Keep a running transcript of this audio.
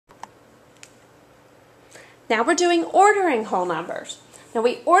now we're doing ordering whole numbers. Now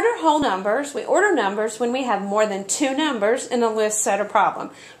we order whole numbers, we order numbers when we have more than 2 numbers in a list, set, or problem.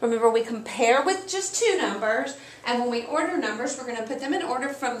 Remember, we compare with just 2 numbers, and when we order numbers, we're going to put them in order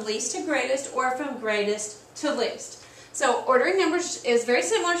from least to greatest or from greatest to least. So ordering numbers is very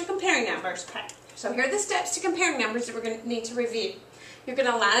similar to comparing numbers. Okay. So here are the steps to comparing numbers that we're going to need to review. You're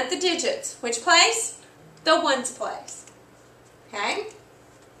going to line up the digits. Which place? The ones place. Okay?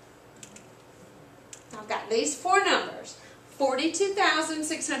 I've got these 4 numbers.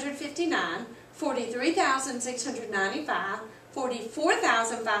 42,659, 43,695,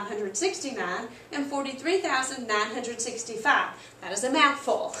 44,569, and 43,965. That is a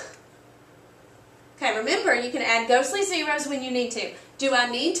mouthful. Okay, remember, you can add ghostly zeros when you need to. Do I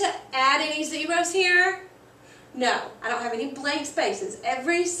need to add any zeros here? No, I don't have any blank spaces.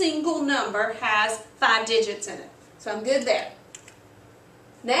 Every single number has 5 digits in it. So I'm good there.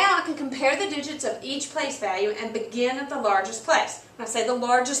 Now I can compare the digits of each place value and begin at the largest place. When I say the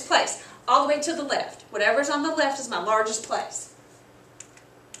largest place, all the way to the left. Whatever's on the left is my largest place.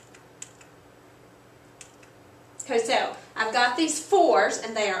 Okay, so I've got these 4s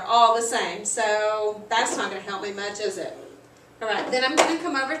and they are all the same. So that's not going to help me much, is it? Alright, then I'm going to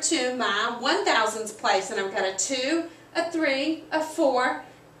come over to my 1,000s place, and I've got a 2, a 3, a 4,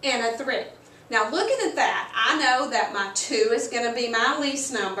 and a 3. Now looking at that, I know that my 2 is going to be my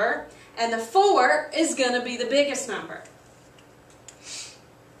least number, and the 4 is going to be the biggest number.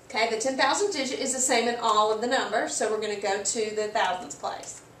 Okay, the 10,000 digit is the same in all of the numbers, so we're going to go to the thousands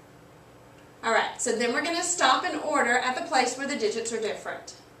place. Alright, so then we're going to stop in order at the place where the digits are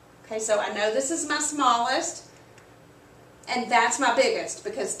different. Okay, so I know this is my smallest, and that's my biggest,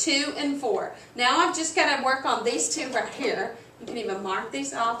 because 2 and 4. Now I've just got to work on these 2 right here. You can even mark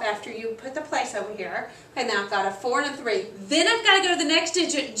these off after you put the place over here. Okay, now I've got a 4 and a 3. Then I've got to go to the next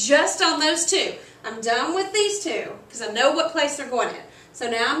digit just on those 2. I'm done with these 2 because I know what place they're going in. So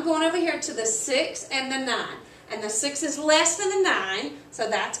now I'm going over here to the 6 and the 9. And the 6 is less than the 9, so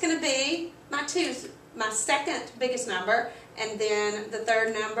that's going to be my 2, my second biggest number. And then the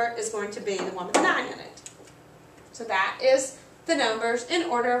third number is going to be the one with the 9 in it. So that is the numbers in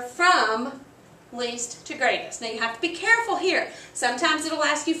order from least to greatest. Now you have to be careful here. Sometimes it'll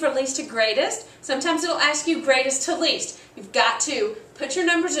ask you for least to greatest. Sometimes it'll ask you greatest to least. You've got to put your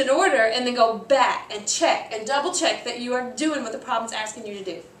numbers in order and then go back and check and double check that you are doing what the problem's asking you to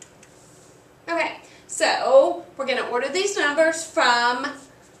do. Okay, so we're going to order these numbers from,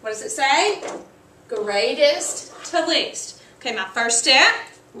 what does it say? Greatest to least. Okay, my first step,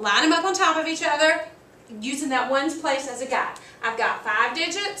 line them up on top of each other using that ones place as a guide. I've got 5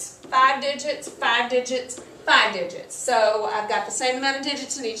 digits, 5 digits, 5 digits, 5 digits. So I've got the same amount of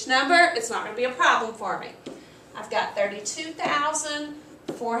digits in each number. It's not going to be a problem for me. I've got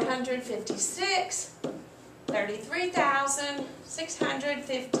 32,456,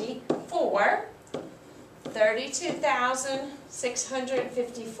 33,654,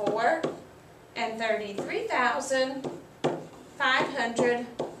 32,654, and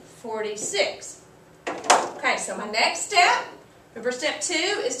 33,546. Okay, so my next step, remember step 2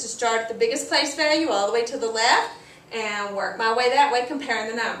 is to start at the biggest place value all the way to the left and work my way that way comparing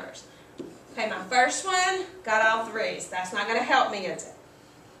the numbers. Okay, my first one, got all 3s. That's not going to help me, is it?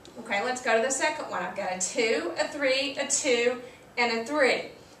 Okay, let's go to the second one. I've got a 2, a 3, a 2, and a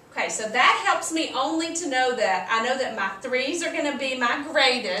 3. Okay, so that helps me only to know that I know that my 3s are going to be my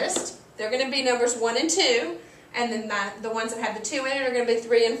greatest. They're going to be numbers 1 and 2. And then the ones that have the 2 in it are going to be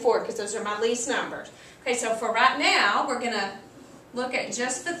 3 and 4 because those are my least numbers. Okay, so for right now, we're going to look at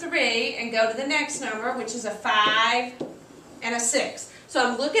just the 3 and go to the next number, which is a 5 and a 6. So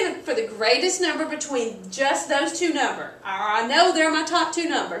I'm looking for the greatest number between just those 2 numbers. I know they're my top 2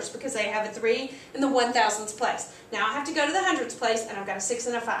 numbers because they have a 3 in the 1,000s place. Now I have to go to the hundreds place, and I've got a 6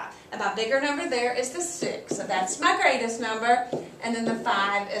 and a 5. And my bigger number there is the 6. So that's my greatest number, and then the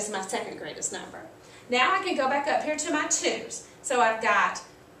 5 is my second greatest number. Now I can go back up here to my 2s. So I've got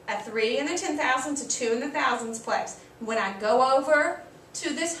a 3 in the 10,000s, a 2 in the thousands place. When I go over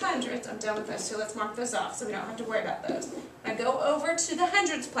to this hundreds, I'm done with those 2. Let's mark those off so we don't have to worry about those. When I go over to the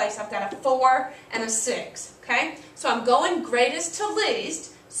hundreds place, I've got a 4 and a 6. Okay? So I'm going greatest to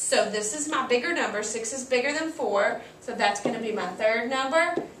least. So this is my bigger number. 6 is bigger than 4. So that's going to be my third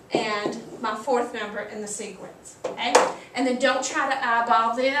number and my fourth number in the sequence. Okay? And then don't try to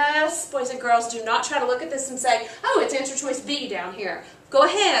eyeball this. Boys and girls, do not try to look at this and say, oh, it's answer choice B down here. Go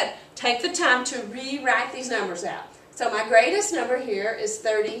ahead. Take the time to rewrite these numbers out. So my greatest number here is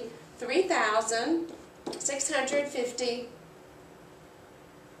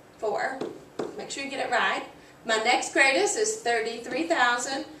 33,654. Make sure you get it right. My next greatest is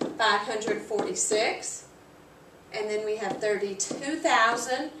 33,546. And then we have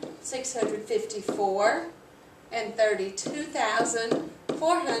 32,654 and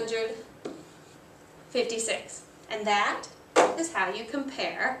 32,456. And that is how you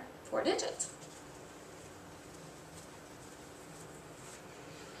compare 4 digits.